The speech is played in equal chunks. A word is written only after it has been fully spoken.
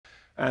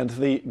And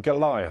the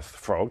Goliath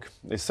frog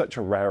is such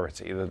a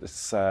rarity that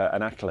it's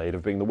an accolade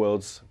of being the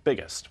world's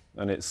biggest,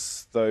 and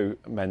it's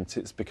meant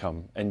it's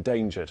become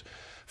endangered.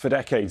 For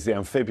decades, the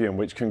amphibian,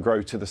 which can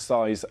grow to the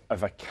size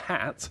of a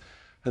cat,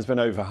 has been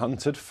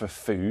overhunted for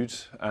food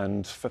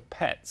and for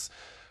pets.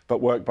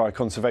 But work by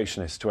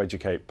conservationists to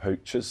educate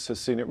poachers has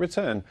seen it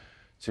return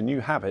to new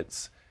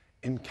habits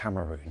in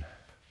Cameroon.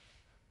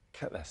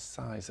 Look at the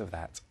size of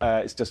that.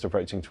 It's just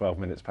approaching 12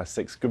 minutes past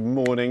 6. Good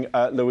morning.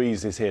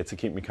 Louise is here to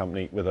keep me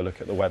company with a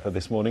look at the weather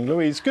this morning.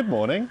 Louise, good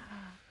morning.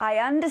 I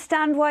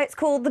understand why it's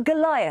called the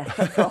Goliath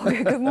Frog.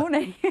 Good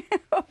morning.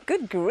 Oh,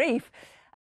 good grief.